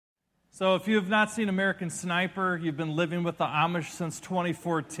So if you have not seen American Sniper, you've been living with the Amish since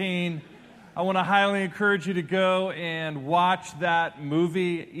 2014, I want to highly encourage you to go and watch that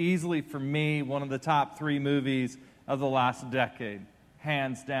movie. Easily, for me, one of the top 3 movies of the last decade,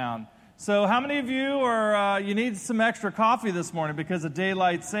 hands down. So how many of you you need some extra coffee this morning because of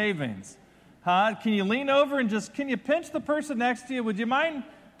daylight savings? Huh? Can you lean over and can you pinch the person next to you? Would you mind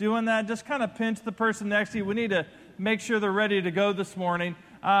doing that? Just kind of pinch the person next to you. We need to make sure they're ready to go this morning.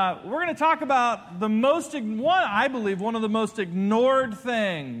 We're going to talk about I believe, one of the most ignored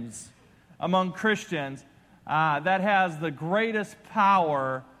things among Christians that has the greatest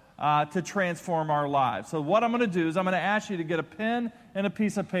power to transform our lives. So what I'm going to do is I'm going to ask you to get a pen and a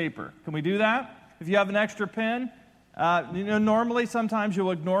piece of paper. Can we do that? If you have an extra pen, normally sometimes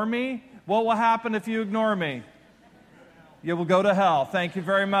you'll ignore me. What will happen if you ignore me? You will go to hell. Thank you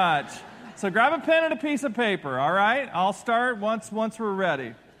very much. So grab a pen and a piece of paper, all right? I'll start once we're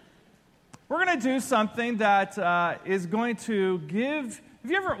ready. We're going to do something that is going to give...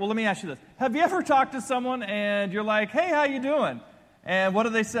 let me ask you this. Have you ever talked to someone and you're like, hey, how you doing? And what do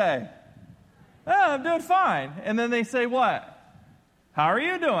they say? Oh, I'm doing fine. And then they say what? How are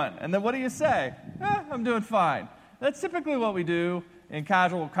you doing? And then what do you say? I'm doing fine. That's typically what we do in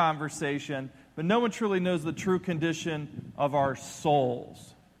casual conversation, but no one truly knows the true condition of our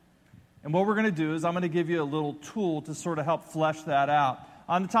souls. And what we're going to do is I'm going to give you a little tool to sort of help flesh that out.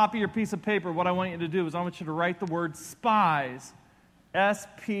 On the top of your piece of paper, what I want you to do is I want you to write the word spies,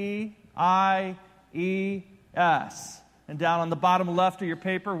 S-P-I-E-S. And down on the bottom left of your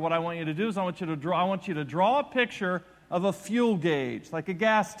paper, what I want you to do is I want you to draw a picture of a fuel gauge, like a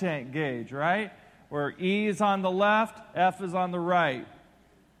gas tank gauge, right? Where E is on the left, F is on the right.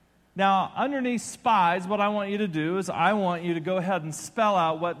 Now, underneath spies, what I want you to do is I want you to go ahead and spell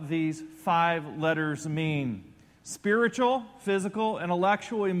out what these 5 letters mean. Spiritual, physical,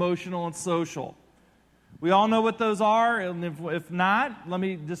 intellectual, emotional, and social. We all know what those are, and if not, let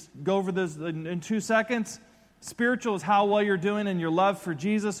me just go over this in 2 seconds. Spiritual is how well you're doing in your love for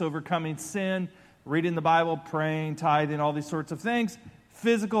Jesus, overcoming sin, reading the Bible, praying, tithing, all these sorts of things.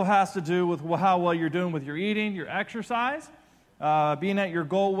 Physical has to do with how well you're doing with your eating, your exercise, being at your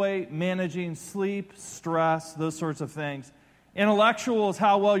goal weight, managing sleep, stress, those sorts of things. Intellectual is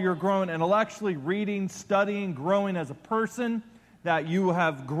how well you're growing intellectually, reading, studying, growing as a person, that you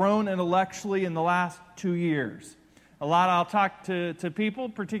have grown intellectually in the last 2 years. I'll talk to people,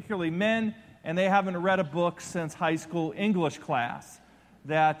 particularly men, and they haven't read a book since high school English class.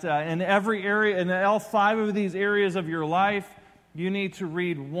 That in every area, in all 5 of these areas of your life, you need to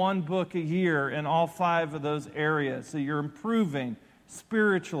read 1 book a year in all 5 of those areas. So you're improving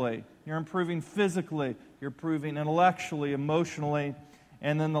spiritually, you're improving physically, you're improving intellectually, emotionally,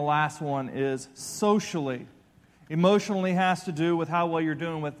 and then the last one is socially. Emotionally has to do with how well you're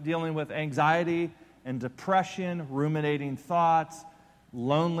doing with dealing with anxiety and depression, ruminating thoughts,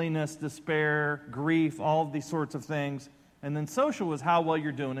 loneliness, despair, grief, all of these sorts of things. And then social is how well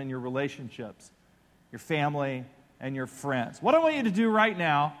you're doing in your relationships, your family, and your friends. What I want you to do right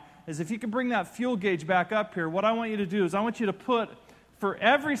now is, if you can bring that fuel gauge back up here, what I want you to do is I want you to put, for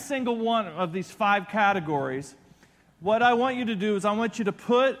every single one of these 5 categories, what I want you to do is I want you to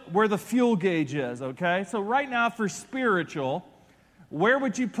put where the fuel gauge is, okay? So right now for spiritual, where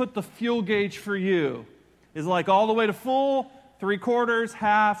would you put the fuel gauge for you? Is it like all the way to full, 3/4,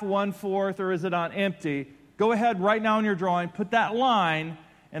 half, 1/4, or is it on empty? Go ahead right now in your drawing, put that line,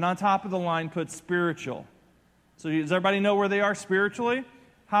 and on top of the line put spiritual. So does everybody know where they are spiritually?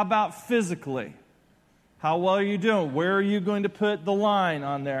 How about physically? How well are you doing? Where are you going to put the line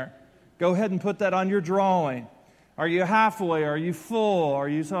on there? Go ahead and put that on your drawing. Are you halfway? Are you full? Are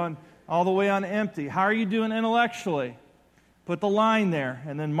you all the way on empty? How are you doing intellectually? Put the line there,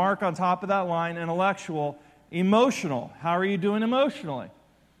 and then mark on top of that line intellectual. Emotional. How are you doing emotionally?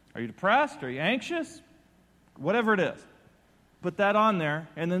 Are you depressed? Are you anxious? Whatever it is. Put that on there.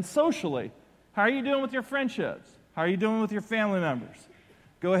 And then socially. How are you doing with your friendships? How are you doing with your family members?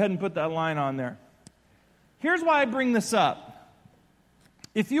 Go ahead and put that line on there. Here's why I bring this up.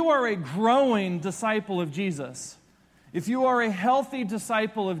 If you are a growing disciple of Jesus, if you are a healthy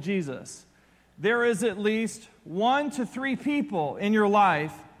disciple of Jesus, there is at least 1 to 3 people in your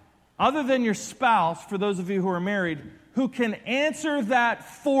life, other than your spouse, for those of you who are married, who can answer that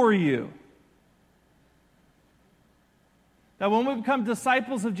for you. That when we become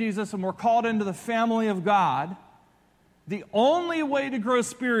disciples of Jesus and we're called into the family of God, the only way to grow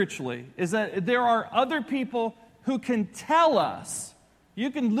spiritually is that there are other people who can tell us.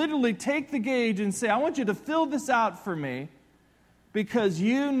 You can literally take the gauge and say, I want you to fill this out for me, because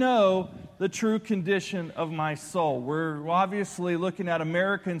you know the true condition of my soul. We're obviously looking at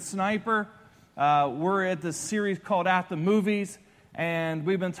American Sniper. We're at this series called At the Movies, and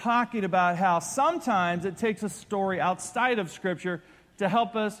we've been talking about how sometimes it takes a story outside of Scripture to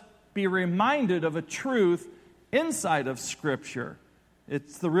help us be reminded of a truth inside of Scripture.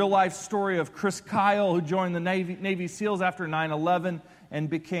 It's the real-life story of Chris Kyle, who joined the Navy SEALs after 9/11 and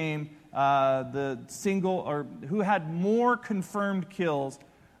became who had more confirmed kills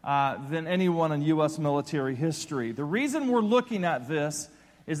than anyone in U.S. military history. The reason we're looking at this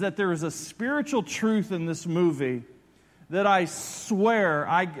is that there is a spiritual truth in this movie that I swear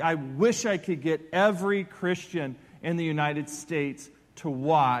I wish I could get every Christian in the United States to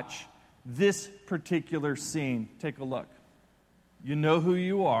watch this particular scene. Take a look. You know who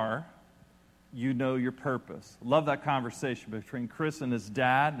you are. You know your purpose. Love that conversation between Chris and his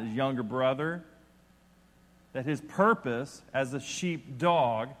dad, his younger brother, that his purpose as a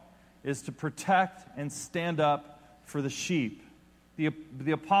sheepdog is to protect and stand up for the sheep.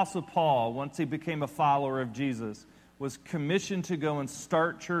 The Apostle Paul, once he became a follower of Jesus, was commissioned to go and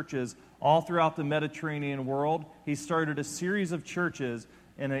start churches all throughout the Mediterranean world. He started a series of churches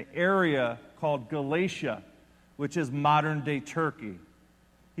in an area called Galatia, which is modern-day Turkey.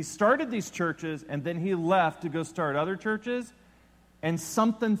 He started these churches, and then he left to go start other churches, and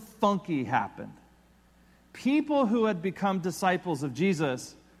something funky happened. People who had become disciples of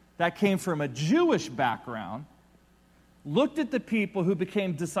Jesus that came from a Jewish background looked at the people who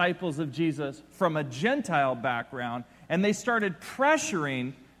became disciples of Jesus from a Gentile background, and they started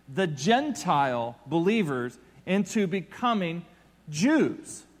pressuring the Gentile believers into becoming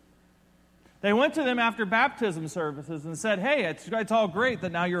Jews. They went to them after baptism services and said, hey, it's all great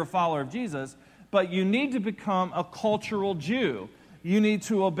that now you're a follower of Jesus, but you need to become a cultural Jew. You need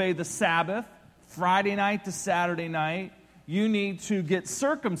to obey the Sabbath, Friday night to Saturday night. You need to get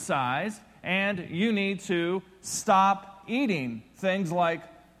circumcised, and you need to stop eating things like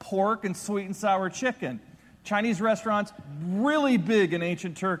pork and sweet and sour chicken. Chinese restaurants, really big in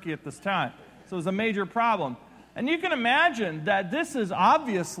ancient Turkey at this time. So it was a major problem. And you can imagine that this is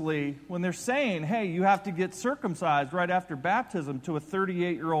obviously, when they're saying, hey, you have to get circumcised right after baptism to a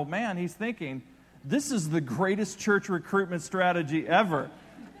 38-year-old man, he's thinking, this is the greatest church recruitment strategy ever.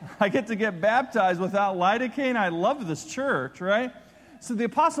 I get to get baptized without lidocaine. I love this church, right? So the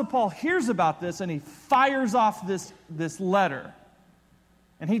Apostle Paul hears about this, and he fires off this letter.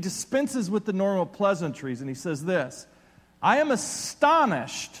 And he dispenses with the normal pleasantries, and he says this, I am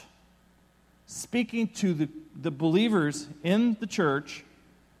astonished, speaking to the believers in the church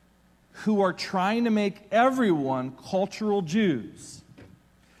who are trying to make everyone cultural Jews.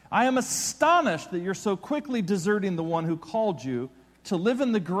 I am astonished that you're so quickly deserting the one who called you to live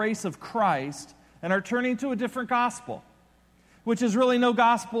in the grace of Christ and are turning to a different gospel, which is really no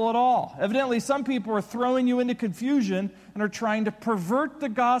gospel at all. Evidently, some people are throwing you into confusion and are trying to pervert the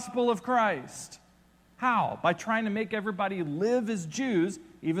gospel of Christ. How? By trying to make everybody live as Jews,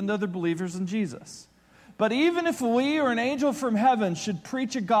 even though they're believers in Jesus. But even if we or an angel from heaven should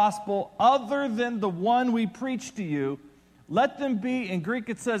preach a gospel other than the one we preach to you, let them be, in Greek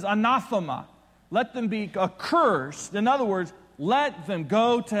it says anathema, let them be accursed. In other words, let them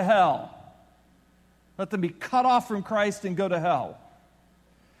go to hell. Let them be cut off from Christ and go to hell.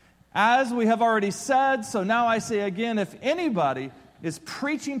 As we have already said, so now I say again, if anybody is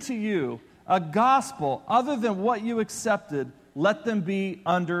preaching to you a gospel other than what you accepted, let them be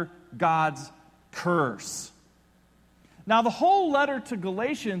under God's curse. Now, the whole letter to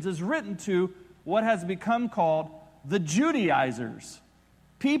Galatians is written to what has become called the Judaizers,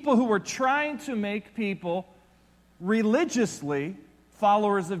 people who were trying to make people religiously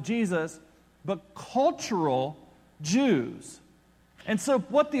followers of Jesus, but cultural Jews. And so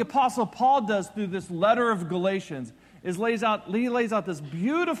what the Apostle Paul does through this letter of Galatians is he lays out this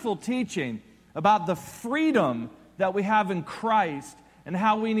beautiful teaching about the freedom that we have in Christ and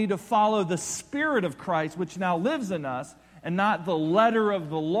how we need to follow the Spirit of Christ, which now lives in us, and not the letter of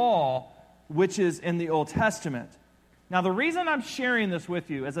the law, which is in the Old Testament. Now, the reason I'm sharing this with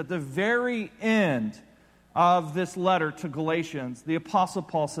you is at the very end of this letter to Galatians, the Apostle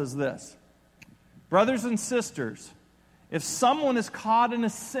Paul says this, brothers and sisters, if someone is caught in a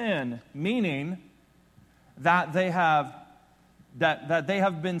sin, meaning that they have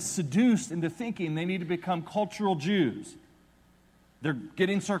been seduced into thinking they need to become cultural Jews, they're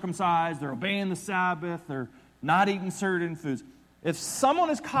getting circumcised, they're obeying the Sabbath, they're not eating certain foods. If someone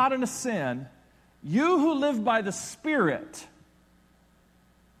is caught in a sin, you who live by the Spirit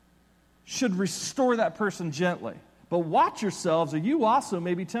should restore that person gently. But watch yourselves, or you also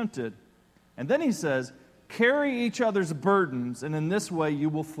may be tempted. And then he says, carry each other's burdens, and in this way you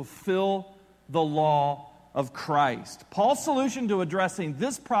will fulfill the law of Christ. Paul's solution to addressing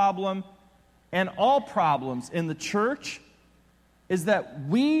this problem and all problems in the church is that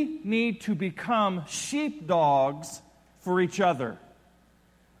we need to become sheepdogs for each other.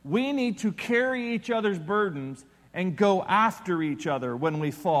 We need to carry each other's burdens and go after each other when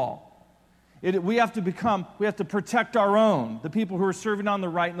we fall. We have to protect our own, the people who are serving on the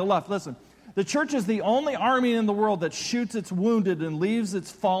right and the left. Listen, the church is the only army in the world that shoots its wounded and leaves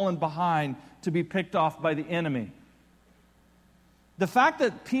its fallen behind to be picked off by the enemy. The fact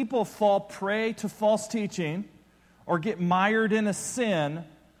that people fall prey to false teaching or get mired in a sin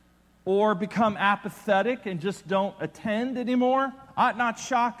or become apathetic and just don't attend anymore ought not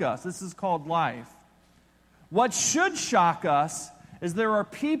shock us. This is called life. What should shock us is there are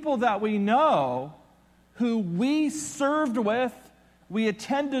people that we know who we served with, we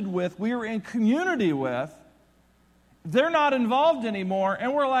attended with, we were in community with. They're not involved anymore,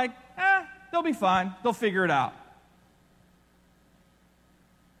 and we're like, they'll be fine. They'll figure it out.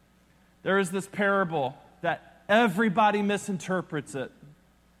 There is this parable that everybody misinterprets it.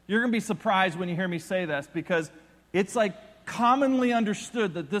 You're going to be surprised when you hear me say this because it's like commonly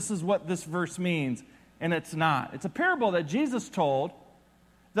understood that this is what this verse means, and it's not. It's a parable that Jesus told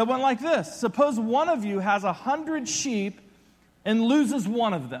that went like this. Suppose one of you has 100 sheep and loses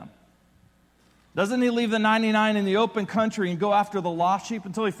one of them. Doesn't he leave the 99 in the open country and go after the lost sheep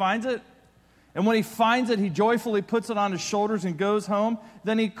until he finds it? And when he finds it, he joyfully puts it on his shoulders and goes home.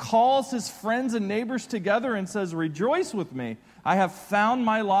 Then he calls his friends and neighbors together and says, "Rejoice with me. I have found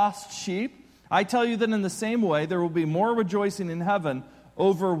my lost sheep." I tell you that in the same way, there will be more rejoicing in heaven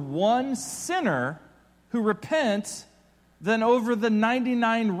over one sinner who repents than over the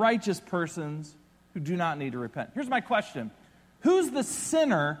 99 righteous persons who do not need to repent. Here's my question. Who's the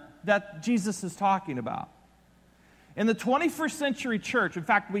sinner that Jesus is talking about? In the 21st century church, in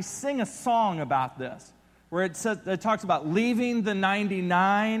fact, we sing a song about this, where it talks about leaving the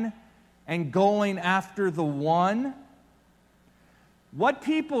 99 and going after the one. What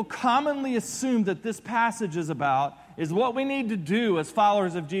people commonly assume that this passage is about is what we need to do as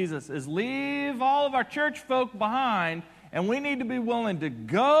followers of Jesus is leave all of our church folk behind, and we need to be willing to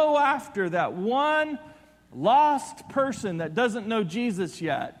go after that one lost person that doesn't know Jesus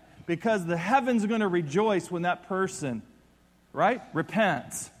yet, because the heavens are going to rejoice when that person, right,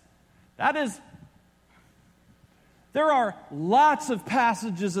 repents. There are lots of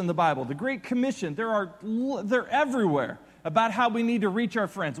passages in the Bible. The Great Commission, they're everywhere about how we need to reach our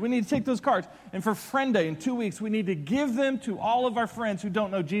friends. We need to take those cards, and for Friend Day in 2 weeks, we need to give them to all of our friends who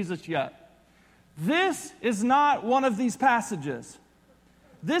don't know Jesus yet. This is not one of these passages.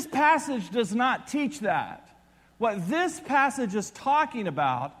 This passage does not teach that. What this passage is talking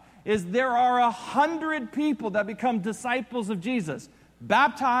about is there are 100 people that become disciples of Jesus,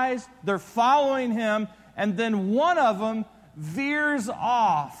 baptized, they're following him, and then one of them veers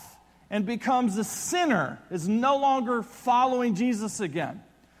off and becomes a sinner, is no longer following Jesus again.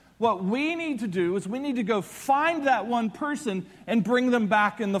 What we need to do is we need to go find that one person and bring them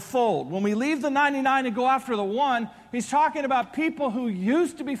back in the fold. When we leave the 99 and go after the one, he's talking about people who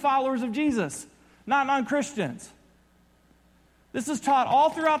used to be followers of Jesus, not non-Christians. This is taught all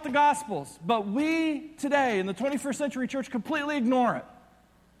throughout the Gospels, but we today in the 21st century church completely ignore it.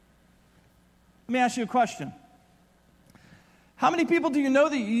 Let me ask you a question. How many people do you know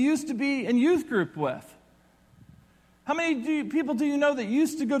that you used to be in youth group with? How many people do you know that you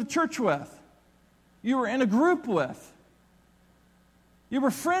used to go to church with? You were in a group with? You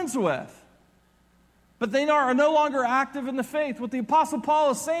were friends with? But they are no longer active in the faith. What the Apostle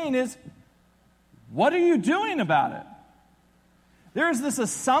Paul is saying is, what are you doing about it? There is this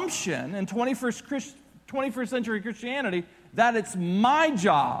assumption in 21st century Christianity that it's my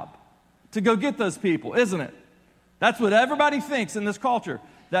job to go get those people, isn't it? That's what everybody thinks in this culture.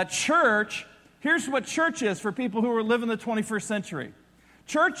 That church, here's what church is for people who are living the 21st century.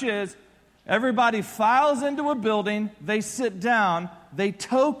 Church is everybody files into a building, they sit down, they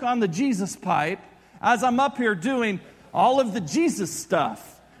toke on the Jesus pipe, as I'm up here doing all of the Jesus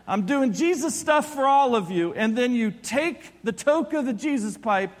stuff. I'm doing Jesus stuff for all of you, and then you take the toke of the Jesus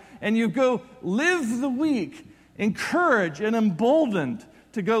pipe and you go live the week, encouraged and emboldened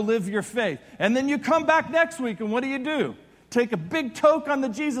to go live your faith. And then you come back next week, and what do? Take a big toke on the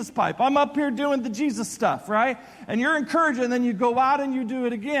Jesus pipe. I'm up here doing the Jesus stuff, right? And you're encouraged, and then you go out and you do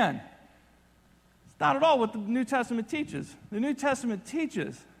it again. It's not at all what the New Testament teaches. The New Testament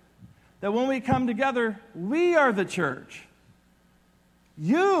teaches that when we come together, we are the church.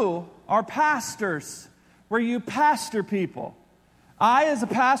 You are pastors, where you pastor people. I, as a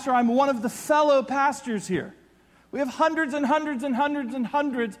pastor, I'm one of the fellow pastors here. We have hundreds and hundreds and hundreds and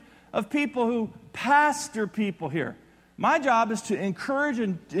hundreds of people who pastor people here. My job is to encourage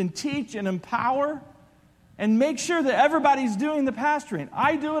and teach and empower and make sure that everybody's doing the pastoring.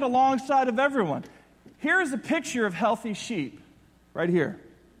 I do it alongside of everyone. Here's a picture of healthy sheep right here.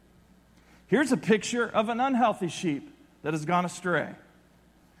 Here's a picture of an unhealthy sheep that has gone astray.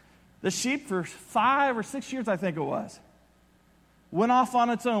 The sheep for 5 or 6 years, I think it was, went off on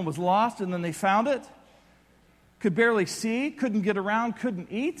its own, was lost, and then they found it. Could barely see, couldn't get around,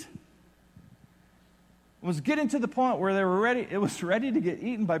 couldn't eat. Was getting to the point where it was ready to get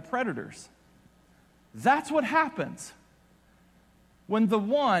eaten by predators. That's what happens when the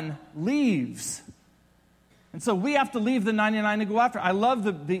one leaves. And so we have to leave the 99 to go after. I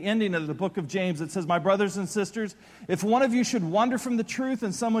love the ending of the book of James. It says, my brothers and sisters, if one of you should wander from the truth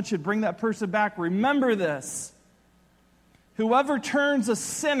and someone should bring that person back, remember this. Whoever turns a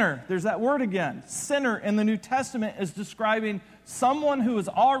sinner, there's that word again, sinner in the New Testament is describing someone who is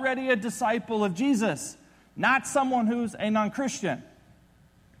already a disciple of Jesus, not someone who's a non-Christian.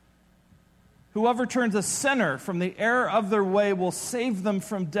 Whoever turns a sinner from the error of their way will save them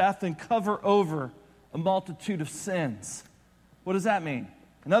from death and cover over a multitude of sins. What does that mean?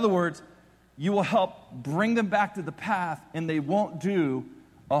 In other words, you will help bring them back to the path and they won't do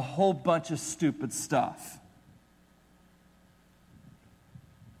a whole bunch of stupid stuff.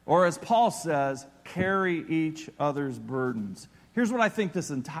 Or as Paul says, carry each other's burdens. Here's what I think this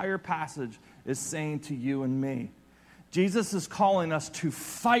entire passage is saying to you and me. Jesus is calling us to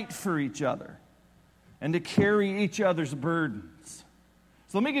fight for each other and to carry each other's burdens.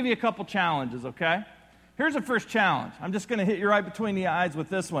 So let me give you a couple challenges, okay? Here's the first challenge. I'm just going to hit you right between the eyes with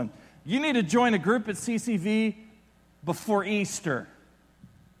this one. You need to join a group at CCV before Easter.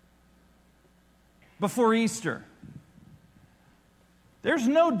 Before Easter. There's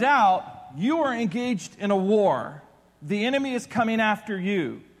no doubt you are engaged in a war. The enemy is coming after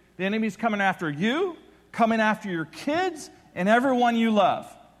you. The enemy is coming after you, coming after your kids, and everyone you love.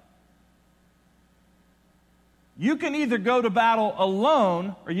 You can either go to battle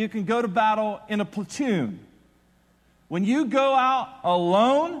alone or you can go to battle in a platoon. When you go out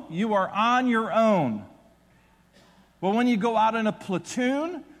alone, you are on your own. But when you go out in a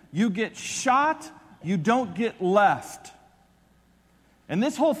platoon, you get shot, you don't get left. And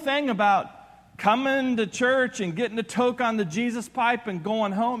this whole thing about coming to church and getting a toke on the Jesus pipe and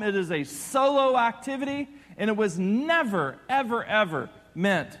going home, it is a solo activity, and it was never, ever, ever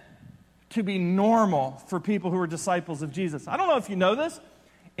meant to be normal for people who are disciples of Jesus. I don't know if you know this.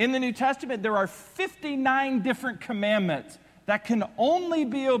 In the New Testament, there are 59 different commandments that can only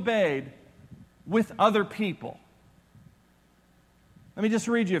be obeyed with other people. Let me just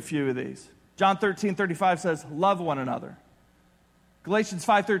read you a few of these. John 13:35 says, love one another. Galatians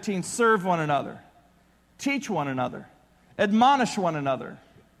 5:13, serve one another. Teach one another. Admonish one another.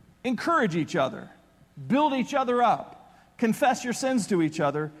 Encourage each other. Build each other up. Confess your sins to each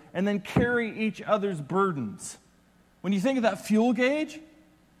other, and then carry each other's burdens. When you think of that fuel gauge,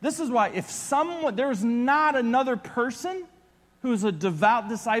 this is why there's not another person who's a devout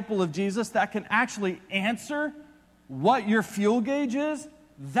disciple of Jesus that can actually answer what your fuel gauge is.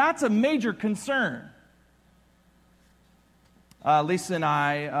 That's a major concern. Lisa and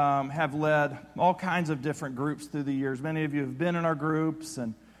I have led all kinds of different groups through the years. Many of you have been in our groups,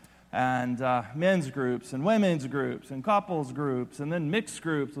 and men's groups and women's groups and couples groups and then mixed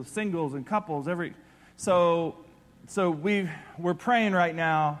groups with singles and couples. So we're praying right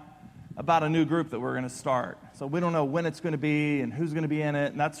now about a new group that we're going to start. So we don't know when it's going to be and who's going to be in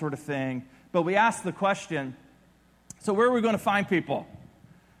it and that sort of thing. But we asked the question, so where are we going to find people?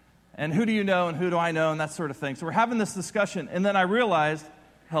 And who do you know and who do I know and that sort of thing. So we're having this discussion, and then I realized,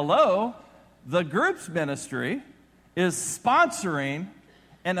 the groups ministry is sponsoring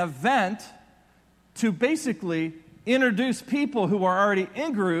an event to basically introduce people who are already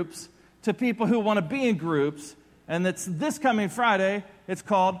in groups to people who want to be in groups. And it's this coming Friday. It's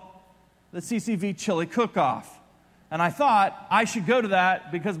called the CCV Chili Cook-Off. And I thought I should go to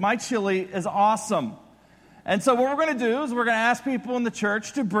that because my chili is awesome. And so what we're going to do is we're going to ask people in the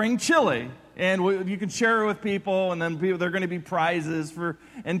church to bring chili. And you can share it with people, and then there are going to be prizes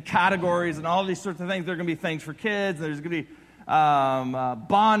and categories and all these sorts of things. There are going to be things for kids. There's going to be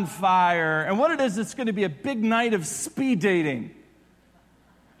bonfire. And what it is, it's going to be a big night of speed dating.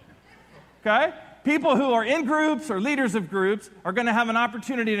 Okay? People who are in groups or leaders of groups are going to have an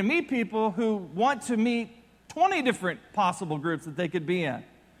opportunity to meet people who want to meet 20 different possible groups that they could be in.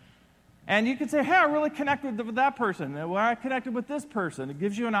 And you can say, hey, I really connected with that person. Well, I connected with this person. It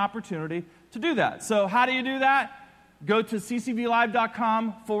gives you an opportunity to do that. So how do you do that? Go to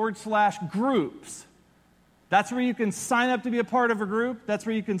ccvlive.com/groups. That's where you can sign up to be a part of a group. That's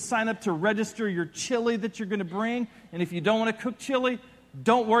where you can sign up to register your chili that you're going to bring. And if you don't want to cook chili,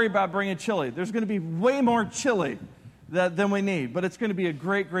 don't worry about bringing chili. There's going to be way more chili than we need. But it's going to be a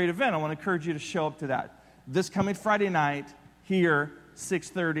great, great event. I want to encourage you to show up to that. This coming Friday night here,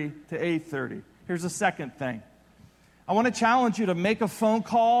 6:30 to 8:30. Here's the second thing. I want to challenge you to make a phone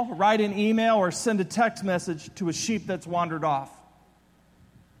call, write an email, or send a text message to a sheep that's wandered off.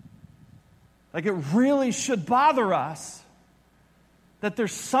 Like, it really should bother us that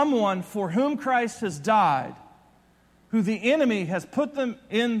there's someone for whom Christ has died, who the enemy has put them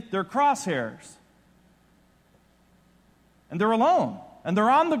in their crosshairs. And they're alone, and they're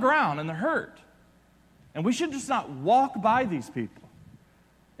on the ground, and they're hurt. And we should just not walk by these people.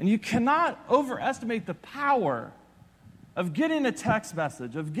 And you cannot overestimate the power of getting a text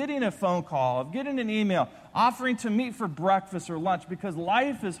message, of getting a phone call, of getting an email, offering to meet for breakfast or lunch, because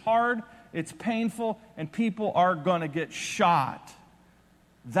life is hard, it's painful, and people are going to get shot.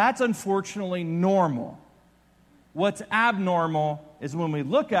 That's unfortunately normal. What's abnormal is when we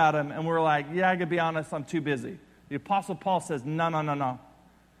look at them and we're like, yeah, I gotta be honest, I'm too busy. The Apostle Paul says, no.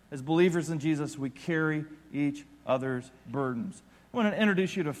 As believers in Jesus, we carry each other's burdens. I want to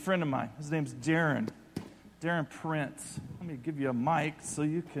introduce you to a friend of mine. His name's Darren Prince. Let me give you a mic so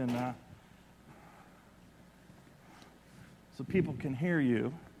you can, so people can hear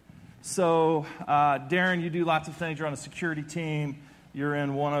you. So, Darren, you do lots of things. You're on a security team. You're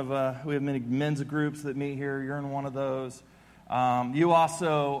in one of, we have many men's groups that meet here. You're in one of those. You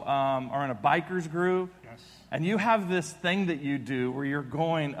also are in a bikers group. Yes. And you have this thing that you do where you're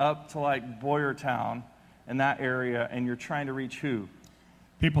going up to like Boyertown in that area, and you're trying to reach who?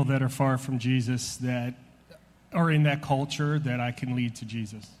 People that are far from Jesus, that are in that culture that I can lead to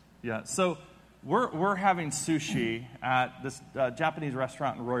Jesus. Yeah, so we're having sushi at this Japanese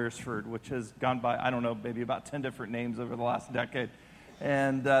restaurant in Royersford, which has gone by, I don't know, maybe about 10 different names over the last decade.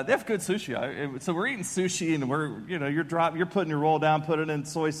 And they have good sushi. So we're eating sushi, and you're putting your roll down, put it in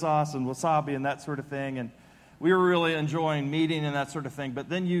soy sauce and wasabi and that sort of thing. And we were really enjoying meeting and that sort of thing. But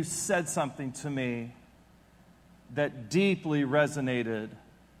then you said something to me that deeply resonated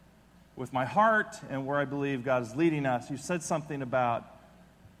with my heart and where I believe God is leading us. You said something about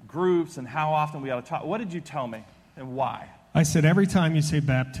groups and how often we ought to talk. What did you tell me and why? I said every time you say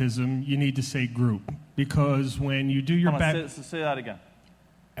baptism, you need to say group. Because when you do your baptism... Say that again.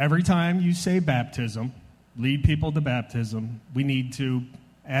 Every time you say baptism, lead people to baptism, we need to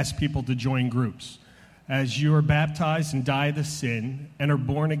ask people to join groups. As you are baptized and die to sin and are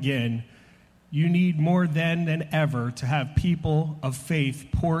born again, you need more than ever to have people of faith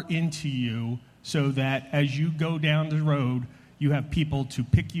pour into you so that as you go down the road, you have people to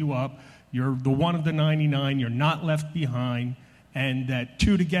pick you up. You're the one of the 99. You're not left behind. And that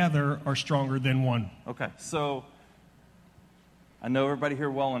two together are stronger than one. Okay, so I know everybody here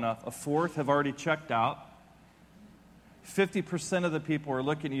well enough. A fourth have already checked out. 50% of the people are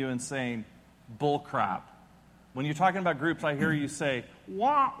looking at you and saying, bull crap. When you're talking about groups, I hear you say,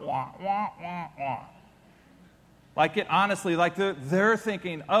 wah, wah, wah, wah, wah. Like it honestly, like they're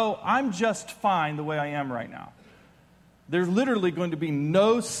thinking, oh, I'm just fine the way I am right now. There's literally going to be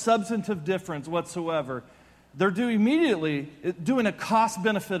no substantive difference whatsoever. They're immediately doing a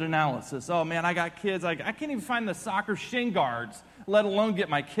cost-benefit analysis. Oh, man, I got kids. I can't even find the soccer shin guards, let alone get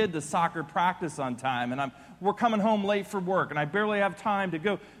my kid to soccer practice on time. And we're coming home late for work, and I barely have time to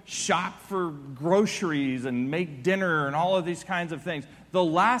go shop for groceries and make dinner and all of these kinds of things. The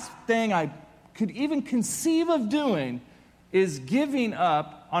last thing I could even conceive of doing is giving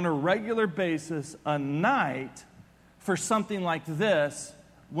up on a regular basis a night for something like this,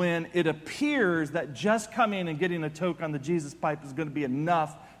 when it appears that just coming and getting a toke on the Jesus pipe is going to be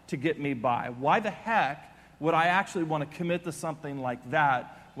enough to get me by. Why the heck would I actually want to commit to something like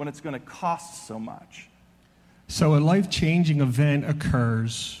that when it's going to cost so much? So a life-changing event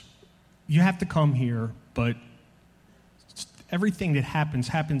occurs. You have to come here, but everything that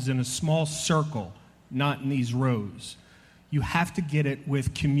happens in a small circle, not in these rows. You have to get it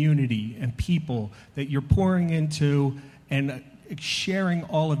with community and people that you're pouring into and sharing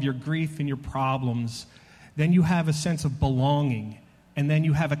all of your grief and your problems. Then you have a sense of belonging, and then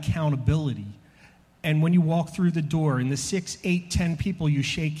you have accountability. And when you walk through the door, and the 6, 8, 10 people you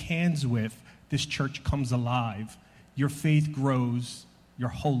shake hands with, this church comes alive. Your faith grows. Your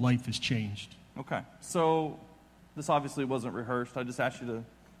whole life is changed. Okay, so this obviously wasn't rehearsed. I just asked you to,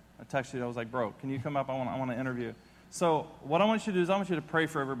 I texted you, I was like, bro, can you come up? I want to interview. So what I want you to do is I want you to pray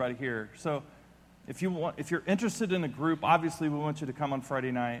for everybody here. So if you're interested in a group, obviously we want you to come on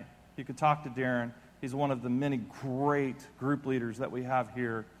Friday night. You can talk to Darren. He's one of the many great group leaders that we have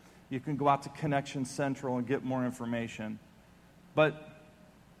here. You can go out to Connection Central and get more information. But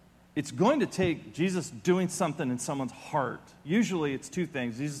it's going to take Jesus doing something in someone's heart. Usually it's two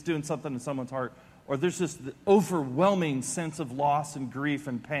things. Jesus doing something in someone's heart, or there's just the overwhelming sense of loss and grief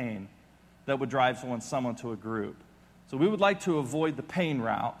and pain that would drive someone to a group. So we would like to avoid the pain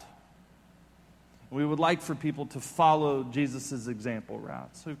route. We would like for people to follow Jesus' example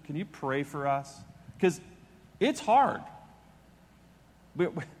route. So can you pray for us? Because it's hard.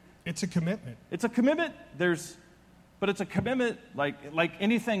 It's a commitment. It's a commitment. But it's a commitment like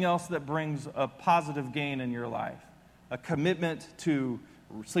anything else that brings a positive gain in your life. A commitment to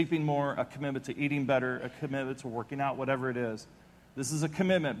sleeping more, a commitment to eating better, a commitment to working out, whatever it is. This is a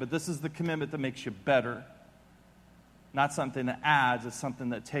commitment, but this is the commitment that makes you better. Not something that adds, it's something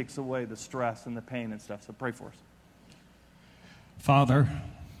that takes away the stress and the pain and stuff. So pray for us. Father,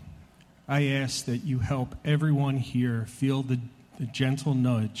 I ask that you help everyone here feel the gentle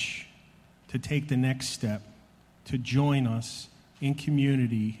nudge to take the next step, to join us in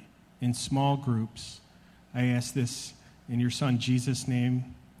community, in small groups. I ask this in your Son, Jesus'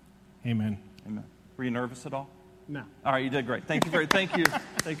 name. Amen. Amen. Were you nervous at all? No. All right, you did great. Thank you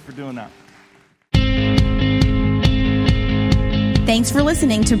for doing that. Thanks for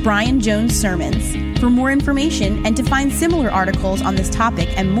listening to Brian Jones Sermons. For more information and to find similar articles on this topic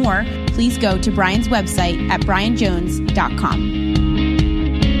and more, please go to Brian's website at brianjones.com.